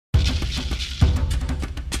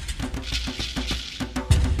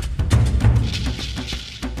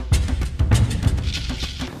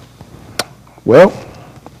Well,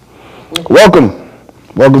 welcome.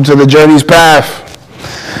 Welcome to the Journey's Path.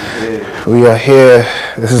 We are here.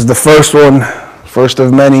 This is the first one, first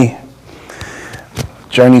of many.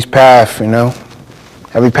 Journey's Path, you know.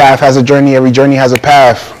 Every path has a journey, every journey has a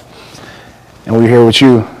path. And we're here with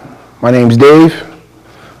you. My name's Dave.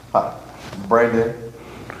 Hi, Brandon.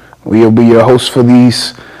 We'll be your hosts for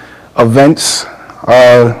these events.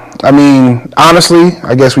 Honestly,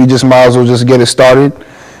 I guess we just might as well just get it started.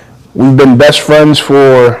 We've been best friends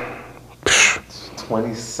for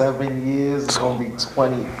 27 years. It's gonna be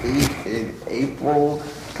 28 in April,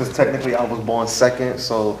 because technically I was born second,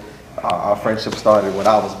 so our friendship started when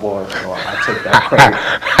I was born. So I take that credit.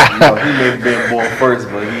 He may have been born first,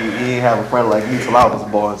 but he didn't have a friend like me till I was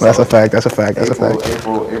born. So That's a fact.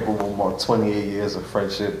 April will mark 28 years of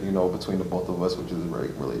friendship, between the both of us, which is a really,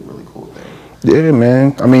 really, really cool thing. Yeah,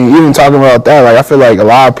 man. I mean, even talking about that, like I feel like a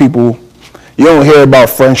lot of people, you don't hear about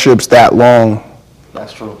friendships that long.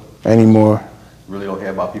 That's true. Anymore. Really don't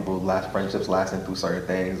hear about friendships lasting through certain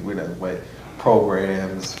things. We done went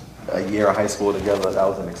programs, a year of high school together. That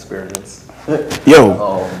was an experience. Yo.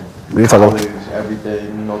 College,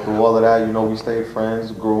 everything. Through all of that, we stayed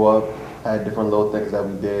friends, grew up, had different little things that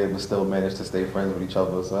we did, but still managed to stay friends with each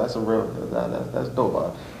other. So that's that's dope.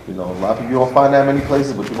 A lot of people, you don't find that many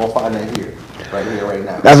places, but you don't find that here, right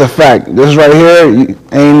now. That's a fact. This right here,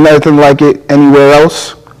 ain't nothing like it anywhere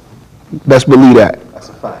else. Best believe that. That's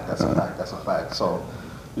a fact. So,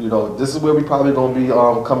 this is where we probably gonna be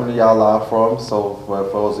coming to y'all live from. So for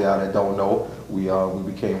those of y'all that don't know, we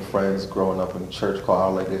became friends growing up in a church called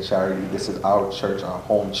Our Legged Charity. This is our church, our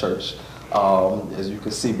home church. As you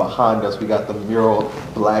can see behind us, we got the mural,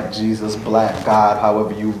 Black Jesus, Black God,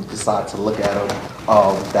 however you decide to look at him.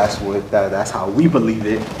 That's how we believe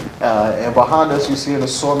it. And behind us, you see an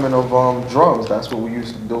assortment of drums. That's what we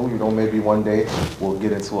used to do. Maybe one day we'll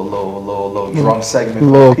get into a little drum segment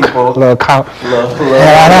for people. Little back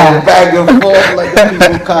and forth, like the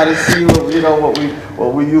people kind of see what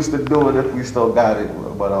we used to do, and if we still got it.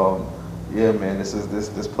 But yeah, man, this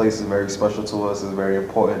place is very special to us. It's very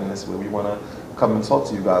important, and this is where we want to come and talk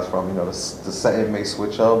to you guys from. The setting may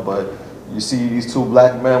switch up, but you see these two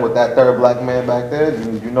black men with that third black man back there,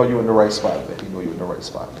 you know you're in the right spot, man. You know you're in the right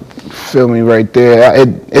spot. Feel me right there.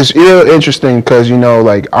 It's real interesting because,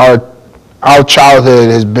 like our childhood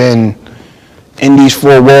has been in these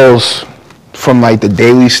four walls from like the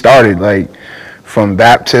day we started, like from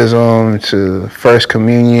baptism to first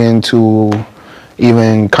communion to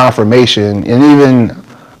even confirmation, and even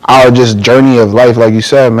our just journey of life, like you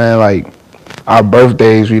said, man, like our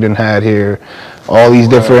birthdays we done had here, all these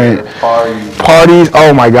different parties.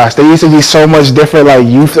 Oh my gosh, there used to be so much different like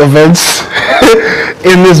youth events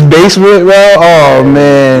in this basement, bro. Oh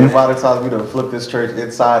man. A lot of times we done flip this church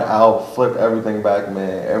inside out, flip everything back,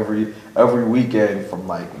 man. Every weekend from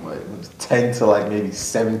like 10 to like maybe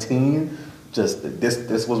 17. Just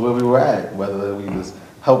this was where we were at, whether we was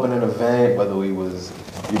helping an event, whether we was,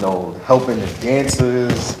 helping the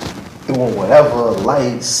dancers, doing whatever,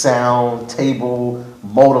 lights, sound, table,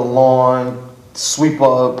 mow the lawn, sweep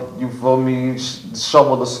up, you feel me,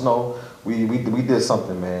 shovel the snow. We did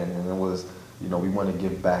something, man, and it was, we want to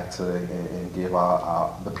give back to and give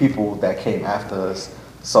the people that came after us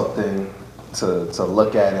something to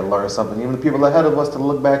look at and learn something. Even the people ahead of us to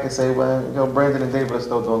look back and say, well, Brandon and David are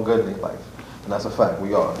still doing good in their life. And that's a fact.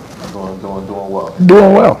 We are doing well.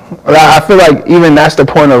 Doing well. I feel like even that's the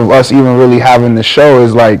point of us even really having the show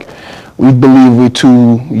is like we believe we're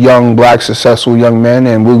two young, black, successful young men,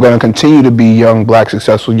 and we're going to continue to be young, black,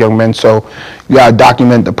 successful young men. So you got to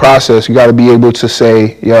document the process. You got to be able to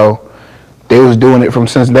say, they was doing it from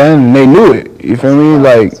since then, and they knew it. You feel me?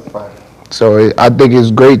 Like, so I think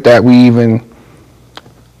it's great that we even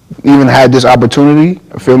had this opportunity.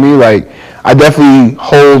 You feel me? Like, I definitely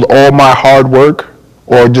hold all my hard work,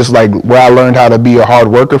 or just like where I learned how to be a hard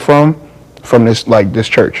worker from this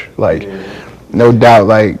church. Like, no doubt,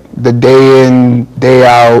 like the day in, day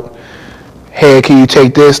out, hey, can you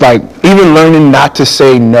take this? Like, even learning not to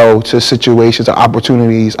say no to situations or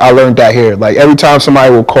opportunities, I learned that here. Like, every time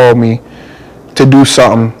somebody will call me to do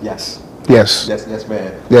something. Yes, man.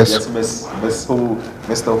 Yes, Miss Who,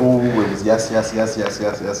 Mr. Who, it was yes,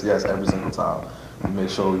 every single time. We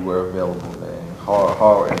made sure we were available, man.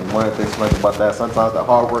 Hard, and one of the things I like about that, sometimes the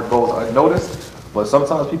hard work goes unnoticed, but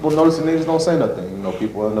sometimes people notice and they just don't say nothing.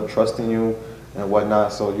 People end up trusting you and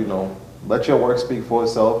whatnot, so, let your work speak for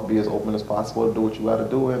itself, be as open as possible to do what you gotta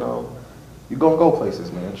do, and you're gonna go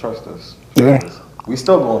places, man. Trust us. Yeah. We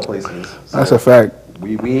still going places. So that's a fact.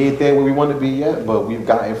 We ain't there where we want to be yet, but we've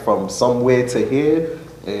gotten from somewhere to here.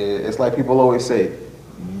 It's like people always say,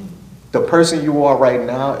 the person you are right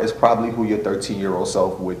now is probably who your 13-year-old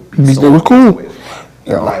self would be They so were cool. with.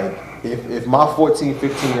 Yeah. Like, if my 14,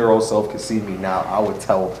 15-year-old self could see me now, I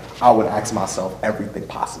would ask myself everything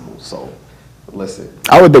possible. So, listen.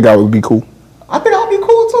 I would think I would be cool. I think I'll be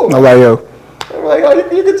cool too. I'm like, yo. I'm like,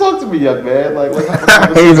 oh, you can talk to me, young man. Like, let's have a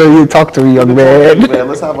conversation. Hazel, you talk to me, young man.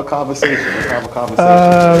 Let's have a conversation.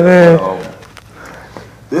 Man.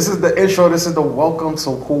 This is the intro. This is the welcome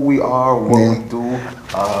to who we are, what we do.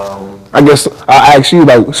 I guess I'll ask you,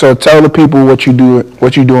 like, so tell the people what you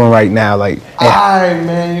doing right now, like. Alright,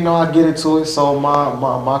 man. You know, I get into it. So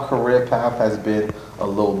my career path has been a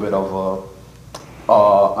little bit of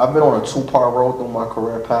I've been on a 2-part road through my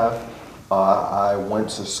career path. I went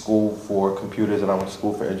to school for computers and I went to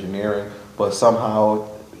school for engineering, but somehow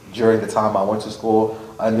during the time I went to school,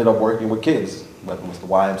 I ended up working with kids, whether it was the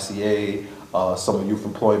YMCA, some youth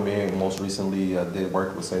employment. Most recently, I did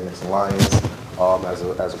work with St. Nick's Alliance as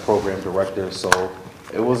a program director. So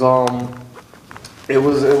it was a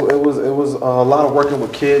lot of working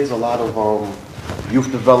with kids, a lot of youth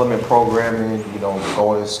development programming. You know,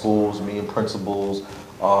 going to schools, meeting principals,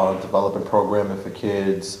 developing programming for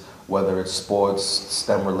kids, whether it's sports,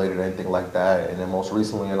 STEM related, anything like that. And then most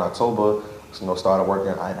recently in October, you know, started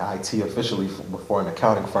working in IT officially for an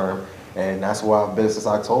accounting firm. And that's where I've been since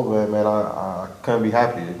October, and man, I couldn't be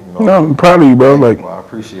happier. You know? No, I'm proud of you, bro. Like, well, I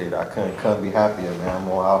appreciate it. I couldn't be happier, man. I'm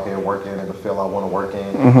out here working in the field I want to work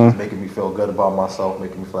in, making me feel good about myself,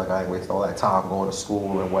 making me feel like I ain't wasted all that time going to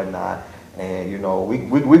school and whatnot. And you know, we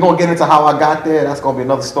gonna get into how I got there. That's gonna be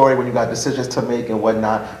another story when you got decisions to make and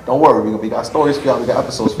whatnot. Don't worry, we got stories for y'all. We got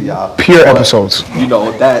episodes for y'all. Pure episodes. You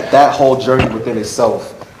know, that whole journey within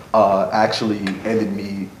itself actually ended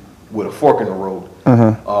me with a fork in the road.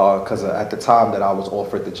 Because at the time that I was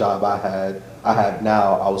offered the job I have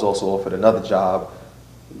now, I was also offered another job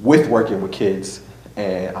with working with kids,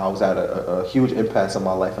 and I was at a huge impasse in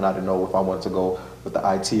my life, and I didn't know if I wanted to go with the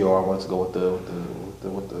IT or I wanted to go with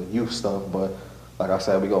the youth stuff. But like I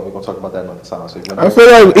said, we're gonna talk about that another time. So I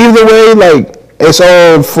feel like either way, like, it's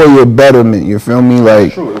all for your betterment. You feel me?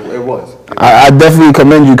 Like, true, it was. I definitely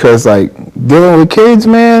commend you, because like dealing with kids,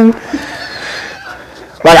 man.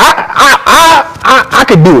 Like I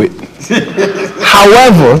could do it.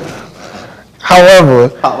 However,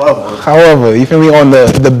 you feel me? On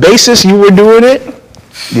the basis you were doing it,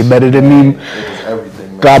 you're better than me. It was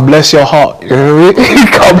everything, man. God bless your heart. You know what I mean?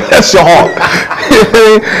 God bless your heart.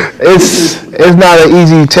 It's not an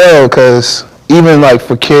easy tale, because even like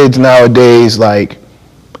for kids nowadays, like,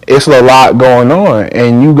 it's a lot going on,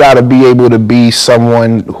 and you got to be able to be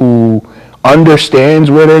someone who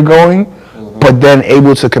understands where they're going, but then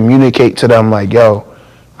able to communicate to them like, yo,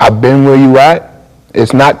 I've been where you at.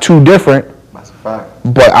 It's not too different. That's a fact.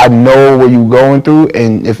 But I know what you're going through,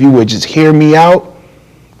 and if you would just hear me out,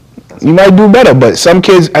 you might do better. But some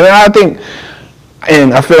kids, and I think,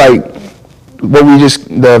 and I feel like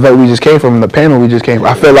the event we just came from, the panel we just came from,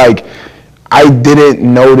 I feel like I didn't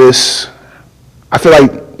notice. I feel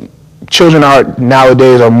like children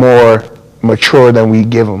nowadays are more mature than we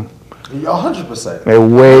give them. 100%. They're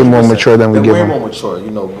way more mature than we give them. They're way more mature.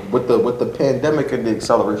 You know, with the pandemic and the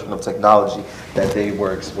acceleration of technology that they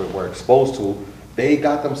were exposed to, they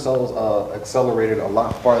got themselves accelerated a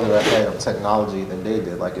lot farther ahead of technology than they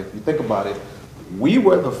did. Like, if you think about it, we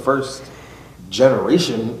were the first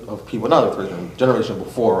generation of people, not the first generation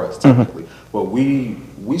before us technically, but we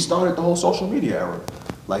started the whole social media era.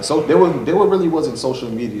 Like, so there really wasn't social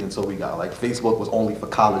media until we got, like, Facebook was only for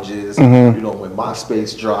colleges. You know, when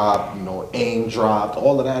MySpace dropped, you know, AIM dropped,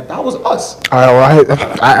 all of that. That was us. I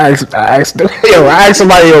asked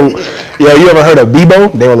somebody, yo, you ever heard of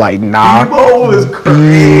Bebo? They were like, nah. Bebo was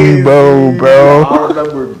crazy. Bebo, bro. I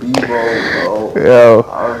remember Bebo, bro. Yo.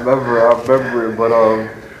 I remember it. But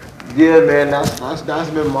yeah, man, that's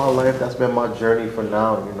been my life. That's been my journey for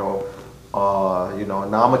now. You know.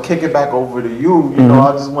 Now I'm gonna kick it back over to you. You know,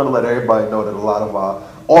 I just want to let everybody know that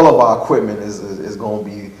all of our equipment is going to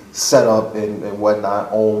be set up and whatnot,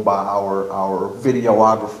 owned by our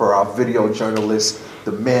videographer, our video journalist.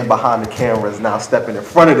 The man behind the camera is now stepping in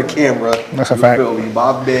front of the camera. That's a fact. You feel me?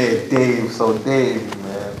 My man, Dave. So Dave,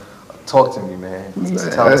 man, talk to me, man.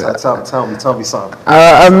 Tell me something.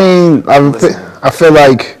 I mean, I feel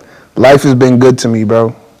like life has been good to me,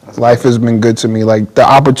 bro. Life has been good to me. Like, the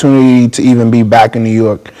opportunity to even be back in New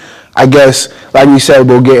York. I guess, like we said,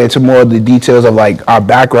 we'll get into more of the details of, like, our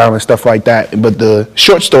background and stuff like that. But the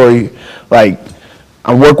short story, like,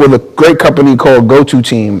 I work with a great company called Go-To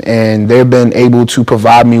Team, and they've been able to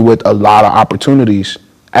provide me with a lot of opportunities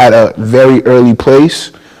at a very early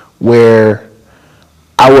place where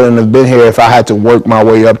I wouldn't have been here if I had to work my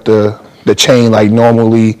way up the chain like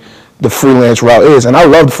normally the freelance route is. And I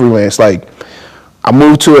loved freelance. Like, I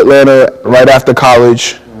moved to Atlanta right after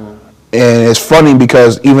college. And it's funny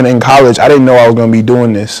because even in college, I didn't know I was going to be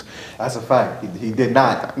doing this. That's a fact. He did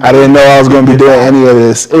not. I didn't know I was going to be doing any of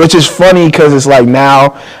this. Which is funny because it's like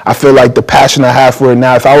now, I feel like the passion I have for it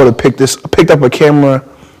now, if I would have picked up a camera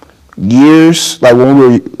years, like when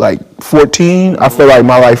we were like 14, I feel like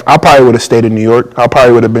my life, I probably would have stayed in New York. I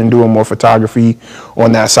probably would have been doing more photography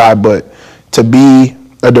on that side. But to be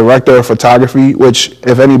a director of photography, which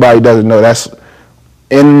if anybody doesn't know, that's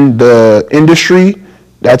in the industry,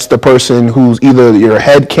 that's the person who's either your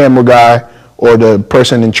head camera guy or the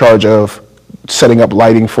person in charge of setting up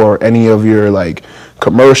lighting for any of your like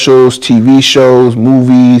commercials, TV shows,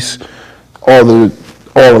 movies, all of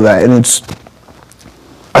that. And it's,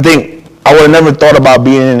 I think I would have never thought about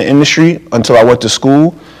being in the industry until I went to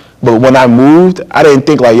school. But when I moved, I didn't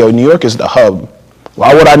think like, yo, New York is the hub.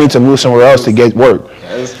 Why would I need to move somewhere else to get work?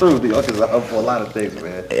 Yeah, it's true. New York is a hub for a lot of things,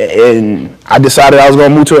 man. And I decided I was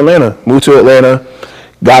going to move to Atlanta.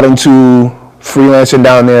 Got into freelancing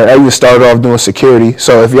down there. I even started off doing security.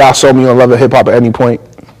 So if y'all saw me on Love and Hip Hop at any point,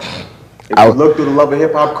 if you look through the Love and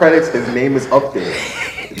Hip Hop credits, his name is up there.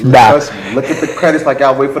 Trust me. Look at the credits like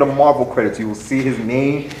y'all wait for the Marvel credits. You will see his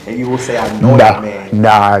name and you will say, I know that man.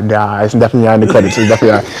 Nah. It's definitely not in the credits. It's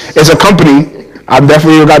definitely not. It's a company. I've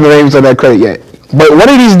definitely not got the names on that credit yet. But one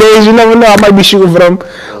of these days, you never know. I might be shooting for them.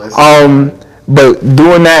 But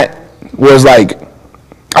doing that was like,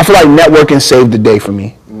 I feel like networking saved the day for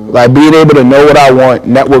me. Like being able to know what I want,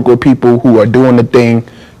 network with people who are doing the thing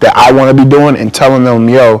that I want to be doing and telling them,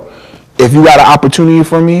 yo, if you got an opportunity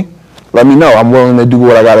for me, let me know. I'm willing to do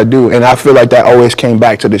what I got to do. And I feel like that always came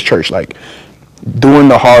back to this church. Like doing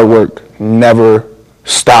the hard work never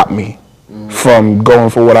stopped me from going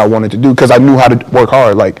for what I wanted to do because I knew how to work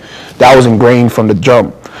hard. Like that was ingrained from the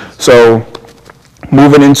jump. So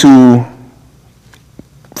moving into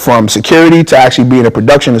from security to actually being a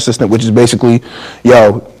production assistant, which is basically,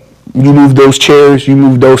 yo, you move those chairs, you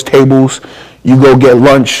move those tables, you go get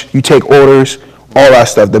lunch, you take orders, all that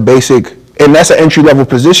stuff, the basic, and that's an entry-level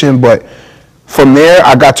position, but from there,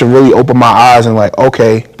 I got to really open my eyes and like,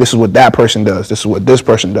 okay, this is what that person does, this is what this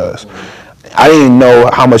person does. I didn't know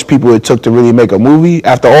how much people it took to really make a movie.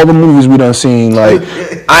 After all the movies we done seen, like,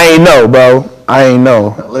 I ain't know, bro. I ain't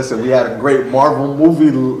know. Listen, we had a great Marvel movie,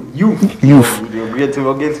 Youth. We get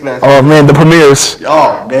to that. Oh man, the premieres.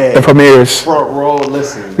 Oh man, the premieres. Front row.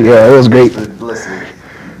 Listen. Yeah, it was great. Listen,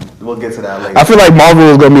 we'll get to that later. I feel like Marvel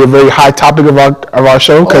is gonna be a very high topic of our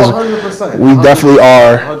show because 100%. we definitely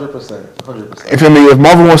are. 100%. If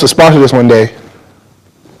Marvel wants to sponsor this one day,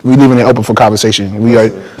 we leaving it open for conversation. We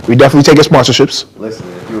definitely taking sponsorships. Listen,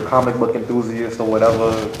 if you're a comic book enthusiast or whatever,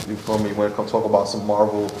 you feel me, when it comes talk about some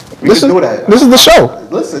Marvel, we can do that. This is the show.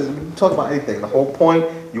 Listen, we can talk about anything. The whole point,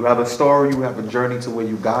 you have a story, you have a journey to where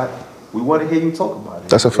you got. We want to hear you talk about it.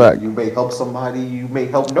 That's a fact. You may help somebody, you may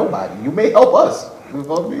help nobody. You may help us. You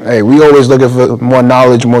feel me? Hey, we always looking for more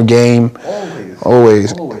knowledge, more game.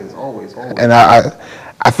 Always. And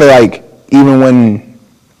I feel like even when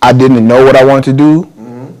I didn't know what I wanted to do,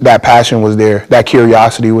 that passion was there, that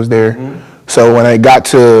curiosity was there. So when it got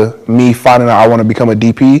to me finding out I want to become a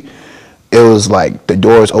DP, it was like the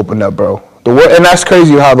doors opened up, bro. And that's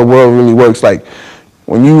crazy how the world really works. Like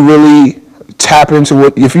when you really tap into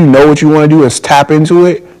it, if you know what you want to do and tap into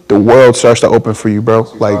it, the world starts to open for you, bro.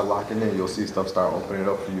 So you start locking in, you'll see stuff start opening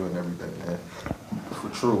up for you and everything, man. For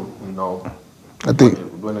true, you know. I think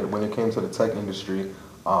when it came to the tech industry,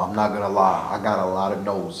 I'm not gonna lie, I got a lot of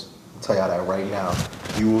no's. Tell y'all that right now.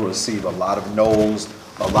 You will receive a lot of no's,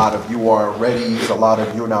 a lot of you aren't ready, a lot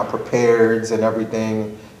of you're not prepared and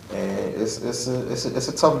everything. And it's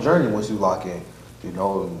a tough journey once you lock in. You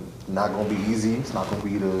know, not gonna be easy. It's not gonna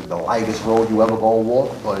be the lightest road you ever gonna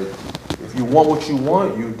walk. But if you want what you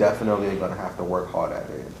want, you definitely are gonna have to work hard at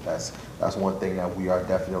it. That's one thing that we are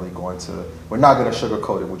definitely going to. We're not gonna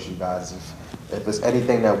sugarcoat it with you guys. If it's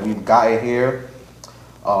anything that we've gotten here,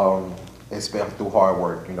 it's been through hard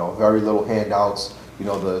work, you know, very little handouts. You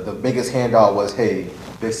know, the biggest handout was, hey,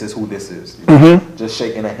 this is who this is. You know, just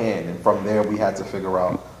shaking a hand. And from there, we had to figure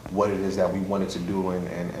out what it is that we wanted to do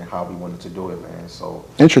and how we wanted to do it, man. So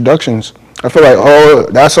introductions. I feel like,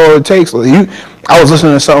 that's all it takes. I was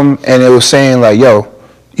listening to something and it was saying like, yo,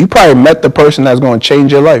 you probably met the person that's going to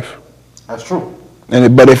change your life. That's true.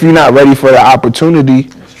 But if you're not ready for the opportunity,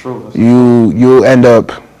 that's true. You'll end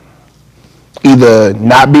up either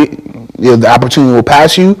the opportunity will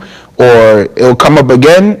pass you, or it'll come up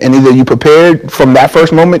again, and either you prepared from that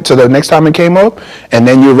first moment to the next time it came up, and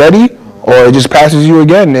then you're ready, or it just passes you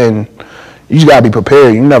again, and you just gotta be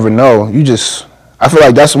prepared. You never know. I feel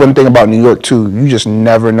like that's one thing about New York too. You just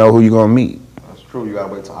never know who you're gonna meet. That's true. You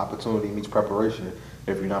gotta wait till opportunity meets preparation.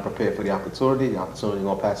 If you're not prepared for the opportunity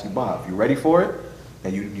gonna pass you by. If you're ready for it,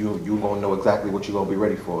 and you gonna know exactly what you're gonna be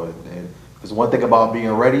ready for. And there's one thing about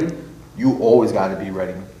being ready, you always gotta be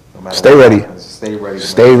ready. No matter Stay what ready. happens. Stay ready.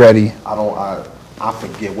 Stay ready. I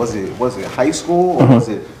forget. Was it high school or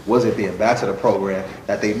was it the ambassador program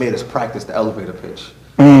that they made us practice the elevator pitch?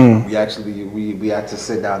 We actually we had to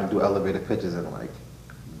sit down and do elevator pitches in like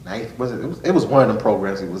ninth. It was one of them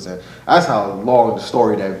programs he was in. That's how long the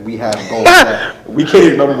story that we have going. We can't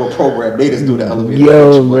even remember what program made us do the elevator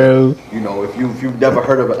pitch. Bro. You know, if you've never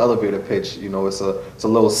heard of an elevator pitch, you know it's a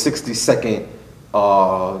little 60-second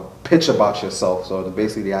pitch about yourself. So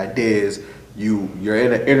basically the idea is you're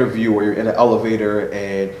in an interview or you're in an elevator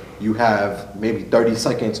and you have maybe 30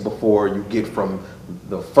 seconds before you get from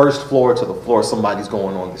the first floor to the floor somebody's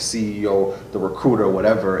going on, the CEO, the recruiter,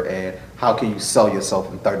 whatever, and how can you sell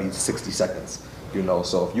yourself in 30 to 60 seconds? You know,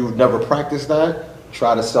 so if you've never practiced that,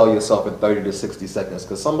 try to sell yourself in 30 to 60 seconds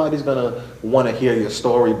because somebody's gonna want to hear your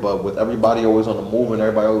story, but with everybody always on the move and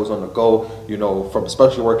everybody always on the go, you know, from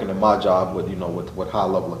especially working in my job with, you know, with high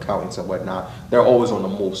level accountants and whatnot, they're always on the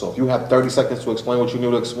move. So if you have 30 seconds to explain what you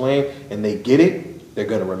need to explain and they get it, they're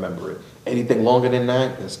gonna remember it. Anything longer than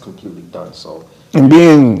that is completely done. So And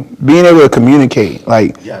being able to communicate,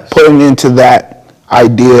 like yes. putting into that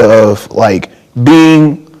idea of like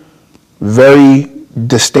being very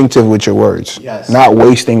distinctive with your words, yes. Not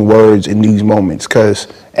wasting words in these moments because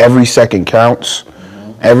every second counts,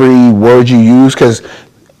 every word you use, because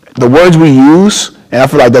the words we use, and I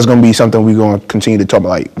feel like that's going to be something we're going to continue to talk about.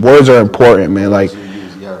 Like words are important, man. Like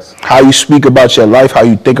how you speak about your life, how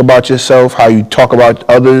you think about yourself, how you talk about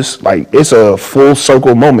others. Like it's a full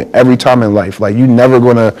circle moment every time in life. Like you're never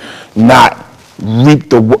going to not reap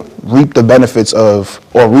the benefits of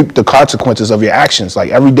or reap the consequences of your actions.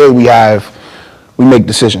 Like every day we make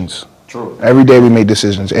decisions. True. Every day we make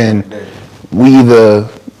decisions, and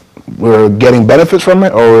we're getting benefits from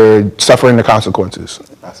it or we're suffering the consequences.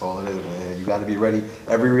 That's all it is, man. You got to be ready.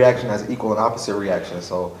 Every reaction has an equal and opposite reaction.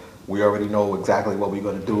 So we already know exactly what we're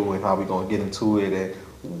going to do and how we're going to get into it,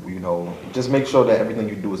 and you know, just make sure that everything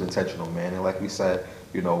you do is intentional, man. And like we said,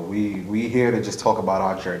 you know, we here to just talk about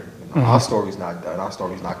our journey. You know, Our story's not done. Our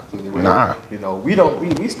story's not completely real. Nah. You know,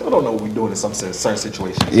 we still don't know what we're doing in some certain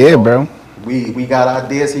situations. Yeah, bro. We got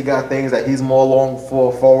ideas. He got things that he's more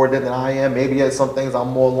forward than I am. Maybe there's some things I'm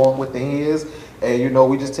more along with than he is. And you know,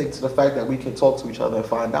 we just take to the fact that we can talk to each other and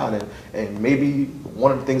find out. And maybe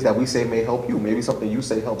one of the things that we say may help you. Maybe something you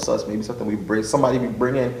say helps us. Maybe something we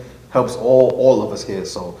bring in helps all of us here.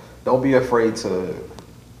 So don't be afraid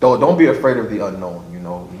don't be afraid of the unknown. You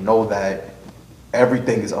know that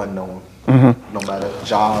everything is unknown. No matter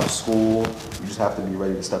job, school, you just have to be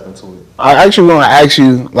ready to step into it. I actually want to ask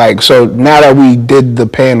you, like, so now that we did the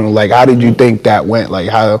panel, like, how did you think that went? Like,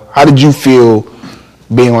 how did you feel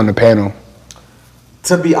being on the panel?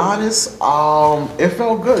 To be honest, it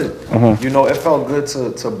felt good. You know, it felt good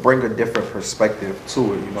to bring a different perspective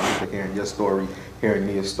to it. You know, after hearing your story, hearing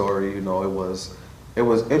Nia's story, you know, it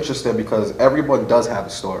was interesting because everyone does have a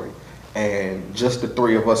story. And just the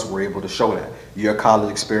three of us were able to show that. Your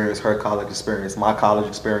college experience, her college experience, my college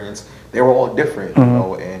experience, they were all different, you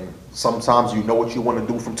know, and sometimes you know what you want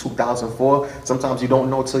to do from 2004. Sometimes you don't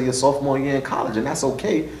know till your sophomore year in college, and that's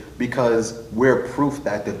okay because we're proof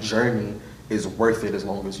that the journey is worth it as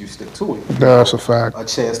long as you stick to it. That's a fact. A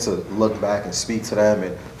chance to look back and speak to them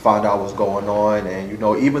and find out what's going on, and, you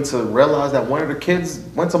know, even to realize that one of the kids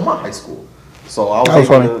went to my high school. So I was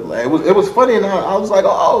able to, it was funny, and I was like,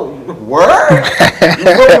 oh, word? You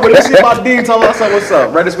know, when they see my dean, tell us, what's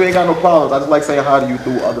up? Redis, we ain't got no problems. I just like saying hi to you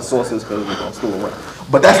through other sources because I'm still around.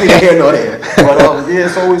 But that's neither here nor there. But yeah,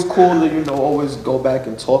 it's always cool to, you know, always go back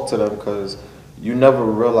and talk to them because you never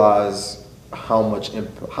realize how much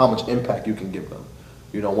impact you can give them.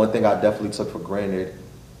 You know, one thing I definitely took for granted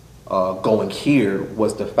going here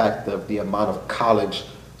was the fact of the amount of college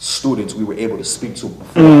students we were able to speak to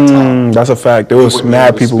before our time. That's a fact. There was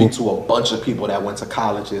mad people. Speak to a bunch of people that went to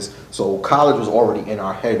colleges, so college was already in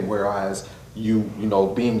our head. Whereas you know,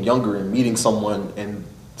 being younger and meeting someone and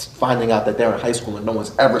finding out that they're in high school and no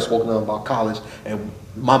one's ever spoken to them about college, and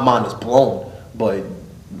my mind is blown. But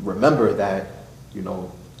remember that, you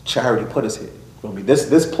know, charity put us here. I mean,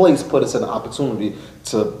 this place put us in an opportunity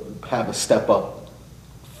to have a step up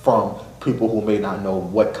from people who may not know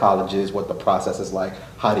what college is, what the process is like,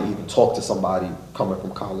 how to even talk to somebody coming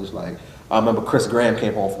from college. Like, I remember Chris Graham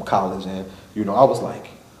came home from college, and, you know, I was like,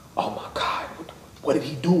 oh my God, what did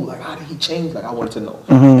he do? Like, how did he change? Like, I wanted to know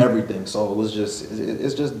everything. So it's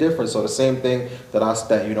just different. So the same thing that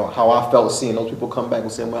how I felt seeing those people come back, the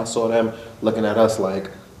same way I saw them looking at us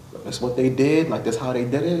like, that's what they did. Like, that's how they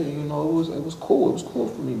did it. You know, it was cool. It was cool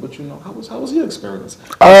for me. But how was your experience?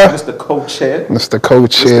 Mr. Co-Chair. Mr.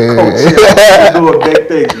 Co-Chair. Do a big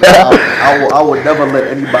thing. I would never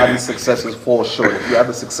let anybody's successes fall short. If you have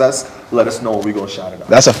a success, let us know. We're gonna shout it out.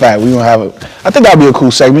 That's a fact. We're gonna have I think that'd be a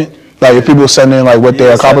cool segment. Like, if people send in like what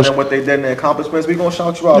they accomplished, what they did in their accomplishments, we're gonna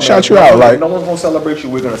shout you out. Shout you out. Like, no one's gonna celebrate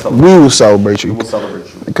you. We're gonna celebrate. We will celebrate you. We will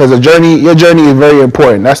celebrate you because your journey is very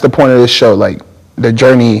important. That's the point of this show. Like, the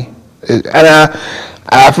journey, and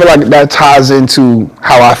I feel like that ties into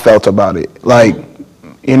how I felt about it. Like,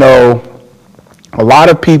 you know, a lot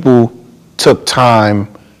of people took time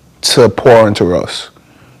to pour into us.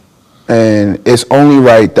 And it's only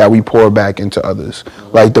right that we pour back into others.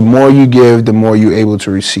 Like, the more you give, the more you're able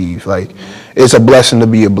to receive. Like, it's a blessing to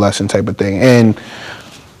be a blessing type of thing. And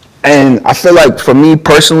I feel like for me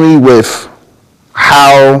personally, with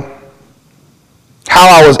how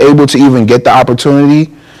I was able to even get the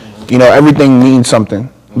opportunity, you know, everything means something.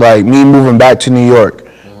 Like, me moving back to New York,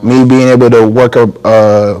 me being able to work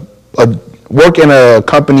in a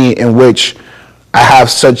company in which I have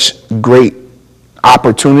such great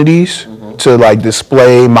opportunities to like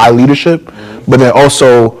display my leadership, but then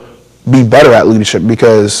also be better at leadership,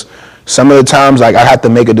 because some of the times, like, I have to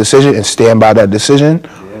make a decision and stand by that decision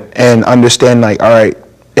and understand, like, all right,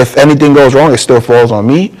 if anything goes wrong, it still falls on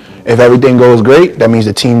me. If everything goes great, that means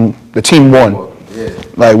the team won.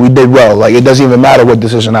 Like, we did well. Like, it doesn't even matter what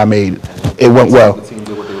decision I made. It went well. The team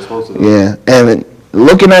did what they were supposed to do. Yeah. And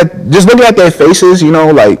looking at their faces, you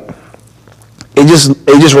know, like, it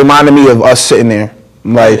just reminded me of us sitting there.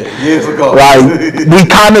 Like, years ago. Like, we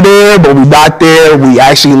kind of there, but we not there. We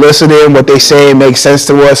actually listening. What they say makes sense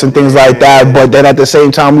to us and things like that. But then at the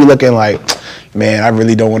same time, we looking like, man, I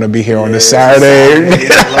really don't want to be here on this Saturday.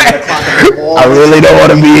 I really don't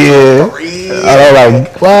want to be here. I don't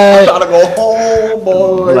like, what? I'm trying to go home,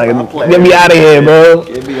 boy. Like, get me out of here, bro.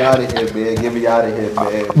 Get me out of here, man. Get me out of here,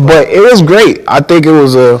 man. But it was great. I think it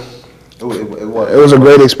was a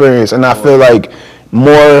great experience, and I feel like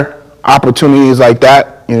more opportunities like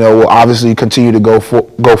that, you know, will obviously continue to go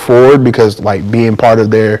forward, because like being part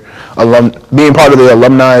of the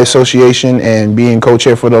alumni association and being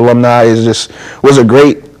co-chair for the alumni was a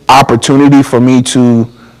great opportunity for me to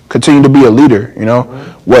continue to be a leader. You know,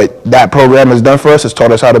 what that program has done for us has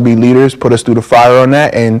taught us how to be leaders, put us through the fire on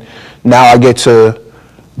that, and now I get to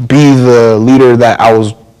be the leader that I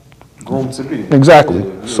was groomed to be. Exactly.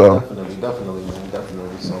 Yeah, so definitely, man,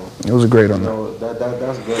 definitely. So it was a great on that.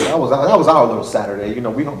 That's good. That was our little Saturday. You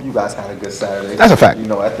know, we hope you guys had a good Saturday. That's a fact. You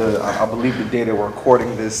know, I believe the day that we're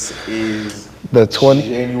recording this is the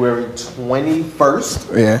January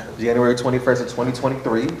 21st. Yeah. January 21st of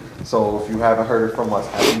 2023. So if you haven't heard it from us,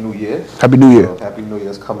 Happy New Year. Happy New Year. Happy New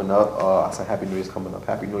Year's coming up. I said Happy New Year's coming up.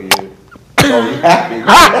 Happy New Year. So we happy.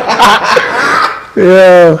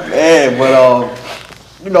 Yeah. Man, but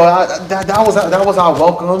you know, that was our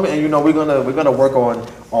welcome, and you know, we're gonna work on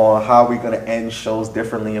how we're gonna end shows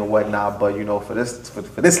differently and whatnot. But you know, for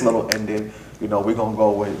this little ending, you know, we're gonna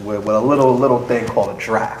go with a little thing called a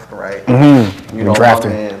draft, right? Mm-hmm. You know,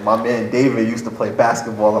 drafting. My man David used to play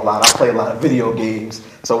basketball a lot. I play a lot of video games,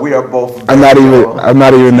 so we are both. I'm not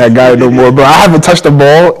even that guy no more, bro. I haven't touched the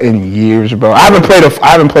ball in years, bro. I haven't played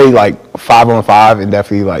like 5-on-5, and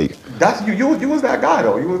definitely like. That's you was that guy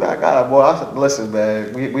though. You was that guy. Boy, I said, listen,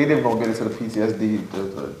 man, we didn't gonna get into the PTSD.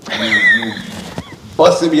 You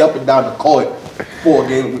busted me up and down the court for a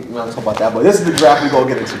game. We're not talking about that, but this is the draft we're gonna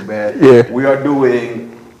get into, man. Yeah. We are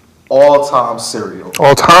doing all-time cereal.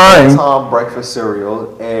 All-time breakfast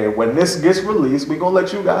cereal. And when this gets released, we're gonna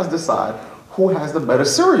let you guys decide who has the better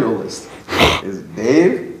cereal list. Is it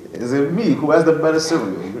Dave? Is it me? Who has the better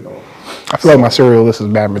cereal? You know. I feel like my cereal list is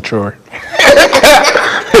bad mature.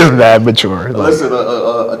 It's bad mature. Listen,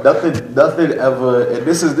 nothing ever. And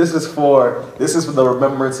this is for the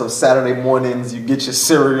remembrance of Saturday mornings. You get your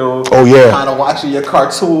cereal. Oh yeah. Kind of watching your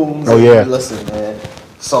cartoons. Oh yeah. Listen, man.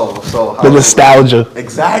 So the nostalgia.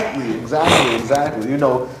 Exactly. You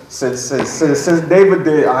know, since David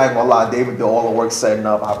did, I ain't gonna lie, David did all the work setting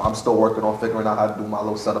up. I'm still working on figuring out how to do my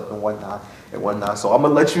little setup and whatnot. So I'm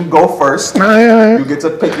gonna let you go first. You get to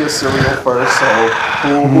pick your cereal first. So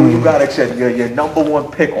who you got to check? Your number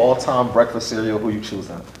one pick all-time breakfast cereal. Who you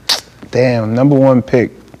choosing? Damn, number one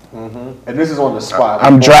pick. Mm-hmm. And this is on the spot.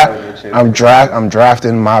 I'm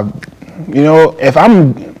drafting my. You know, if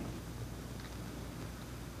I'm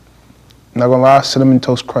not gonna lie, Cinnamon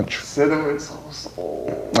Toast Crunch. Cinnamon Toast. Oh.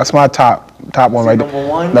 That's my top one right there. Number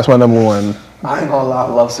one. That's my number one. I ain't gonna lie, I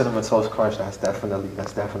love Cinnamon Toast Crunch. That's definitely.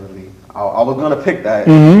 I was gonna pick that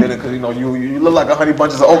because you know you look like a Honey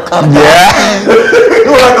Bunches of Oat kind of guy. Yeah.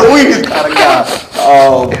 You look like a Wheaties kind of guy.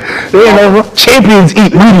 Champions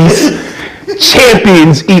eat Wheaties.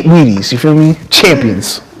 Champions eat Wheaties. You feel me?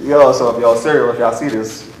 Champions. Yo, so if y'all cereal, if y'all see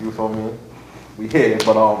this, you feel me? We here,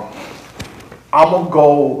 but I'm gonna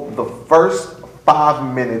go the first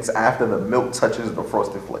 5 minutes after the milk touches the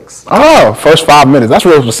Frosted Flakes. Oh, first 5 minutes. That's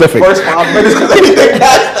real specific. First 5 minutes, because anything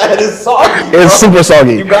past that is soggy. It's super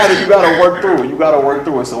soggy. You gotta work through it. You gotta work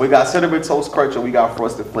through it. So we got Cinnamon Toast Crunch and we got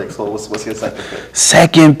Frosted Flakes. So what's your second pick?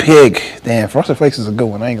 Second pick. Damn, Frosted Flakes is a good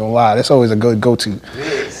one. I ain't gonna lie. That's always a good go-to.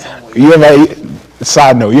 You ever?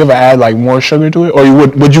 Side note, you ever add like more sugar to it, or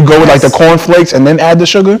would you go with like the corn flakes and then add the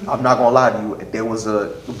sugar? I'm not gonna lie to you. There was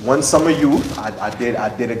one summer youth. I did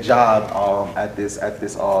a job at this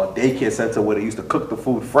daycare center where they used to cook the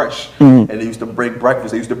food fresh, and they used to bring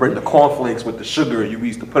breakfast. They used to bring the corn flakes with the sugar, and you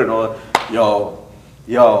used to put it on. Yo,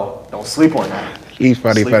 don't sleep on that. Eat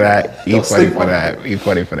funny for that. Eat funny for that. Eat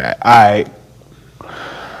funny for that. All right.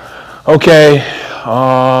 Okay.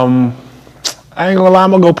 I ain't gonna lie,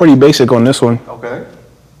 I'm gonna go pretty basic on this one. Okay.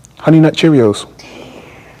 Honey Nut Cheerios.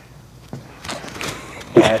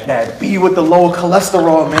 That B with the low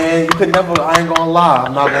cholesterol, man. You could never. I ain't gonna lie.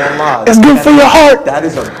 I'm not gonna lie. It's good for your heart. That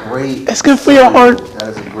is a great. It's good for your heart. That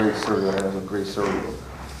is a great cereal.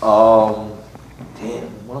 Damn.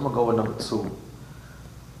 What am I gonna go with number 2?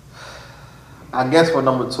 I guess for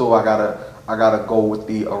number 2, I gotta go with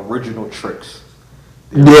the original Tricks.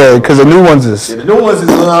 Yeah, because the new ones is. Yeah, the new ones is.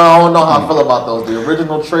 I don't know how I feel about those. The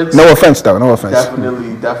original Tricks. No offense, though. No offense.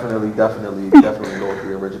 Definitely go with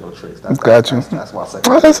the original Tricks. Got you. That's my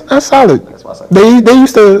second. Oh, that's solid. That's my second. They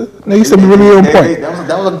used to be really on point.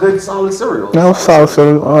 That was a good solid cereal. That was solid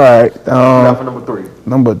cereal. All right. For number 3.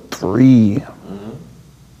 Number 3.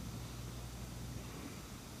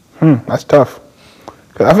 That's tough.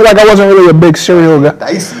 Cause I feel like I wasn't really a big cereal guy.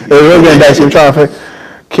 Dicey. It was really getting dicey. I'm trying to think.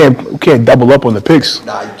 Can't double up on the picks.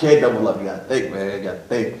 Nah, you can't double up. You gotta think, man. You gotta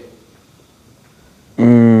think.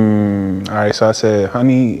 All right, so I said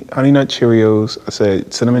honey nut Cheerios. I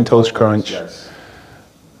said cinnamon toast crunch. Yes.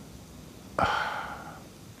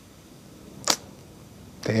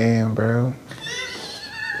 Damn, bro.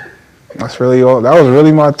 That's really all. That was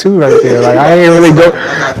really my 2 right there. Like I ain't really go.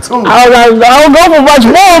 I don't go for much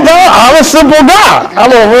more, bro. I'm a simple guy.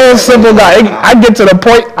 I'm a real simple guy. I get to the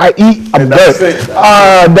point. I eat. I'm good.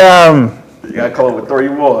 Damn. You gotta come up with 3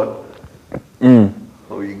 more.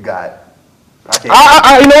 Who you got? You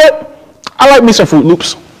know what? I like me some Fruit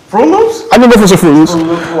Loops. Fruit Loops? I can go for some Fruit Loops.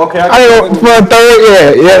 Okay. I can go for a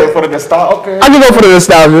 3rd. Yeah. For the nostalgia. Okay. I can go for the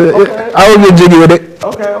nostalgia. Okay. I will get jiggy with it.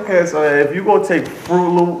 Okay. So if you gonna take Fruit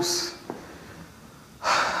Loops,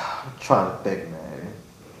 I'm trying to think, man.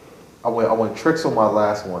 I went Tricks on my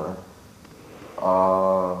last one.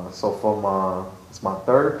 So for it's my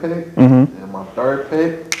 3rd pick, and my 3rd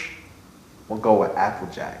pick, we'll go with Apple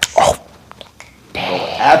Jacks. Oh. Go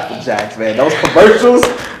with Apple Jacks, man. Those commercials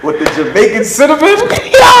with the Jamaican cinnamon. Yo,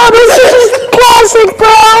 this is classic,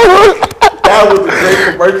 bro. That was a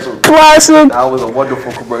great commercial. Classic. That was a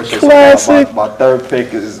wonderful commercial. Classic. So my 3rd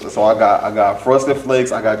pick is I got Frosted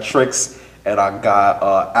Flakes, I got Tricks, and I got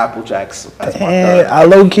Apple Jacks as my 3rd. I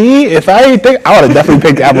low key, if I ain't think, I would have definitely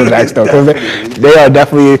picked Apple Jacks though, because they are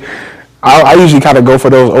definitely. I usually kind of go for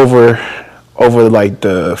those over like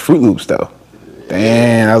the Fruit Loops though.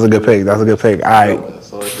 Damn, that was a good pick. All right,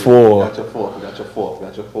 so 4. Got your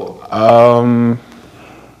fourth.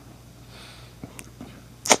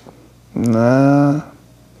 Nah.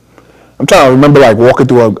 I'm trying to remember like walking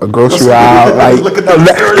through a grocery aisle, like, because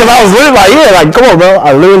I was literally like, come on, bro.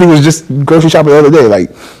 I literally was just grocery shopping the other day,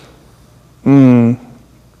 like,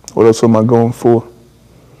 what else am I going for?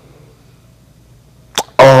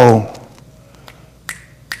 Oh,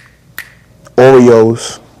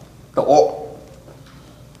 Oreos.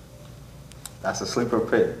 That's a sleeper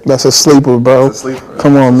pick. That's a sleeper, bro. That's a sleeper.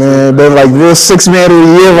 Come on, man. They're like real 6-man of the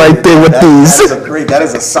year right there with these. That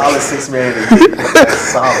is a solid 6-man of the year. That is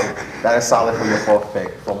solid. That is solid for your 4th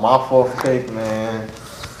pick. For my 4th pick, man.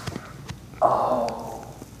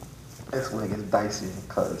 This one gets dicey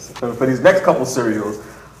because for these next couple cereals,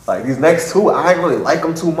 like these next 2, I ain't really like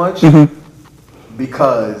them too much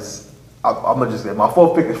because I'm gonna just say my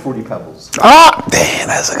 4th pick is Fruity Pebbles. Damn,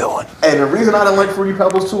 that's a good one. And the reason I didn't like Fruity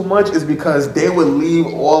Pebbles too much is because they would leave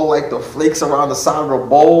all like the flakes around the side of the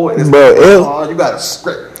bowl, and it's you gotta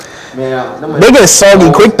scrape. Man, they get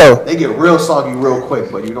soggy quick though. They get real soggy real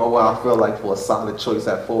quick, but you know what? I feel like for a solid choice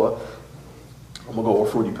at 4, I'm gonna go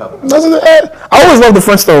with Fruity Pebbles. I always love the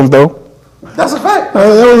Flintstones though. That's a fact. It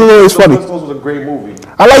was funny. The Flintstones was a great movie.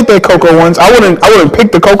 I like their cocoa ones. I wouldn't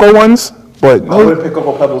pick the cocoa ones, but I wouldn't pick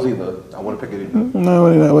Cocoa Pebbles either. I wouldn't pick it either.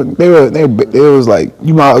 no, they was like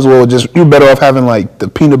you might as well just you better off having like the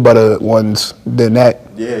peanut butter ones than that.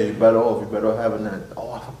 Yeah, you're better off. You're better off having that.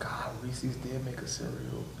 Oh, I forgot. Reese's did make a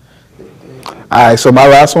cereal. They did. All right, so my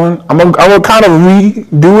last one, I'm gonna kind of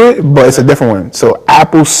redo it, but it's a different one. So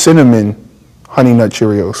apple cinnamon honey nut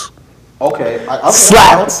Cheerios. Okay,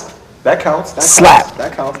 Slap. That counts. Slap.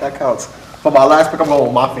 That counts. For my last pick, I'm going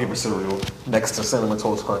with my favorite cereal next to Cinnamon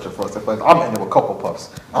Toast Crunch and Frosted Flakes. I'm ending with Cocoa Puffs.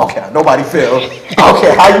 I don't care. Nobody feel. I don't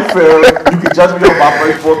care how you feel. You can judge me on my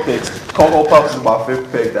first 4 picks. Cocoa Puffs is my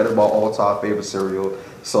 5th pick. That is my all-time favorite cereal.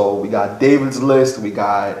 So we got David's List. We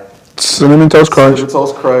got Cinnamon Toast Crunch. Cinnamon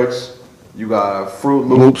Toast Crunch. You got Fruit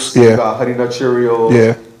Loops. Yeah. You got Honey Nut Cheerios.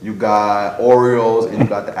 Yeah. You got Oreos, and you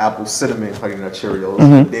got the Apple Cinnamon Honey Nut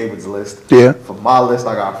Cheerios. David's List. Yeah. For my list,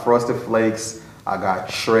 I got Frosted Flakes. I got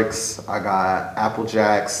Trix, I got Apple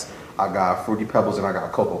Jacks, I got Fruity Pebbles, and I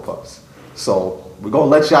got Cocoa Puffs. So we're gonna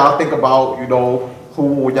let y'all think about,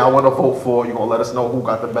 who y'all want to vote for. You're gonna let us know who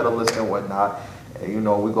got the better list and whatnot. And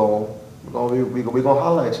we're gonna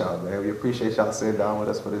holler at y'all, man. We appreciate y'all sitting down with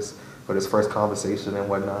us for this first conversation and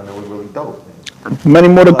whatnot. And it was really dope, man. Many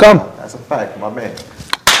more to come. That's a fact, my man.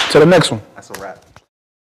 To the next one. That's a wrap.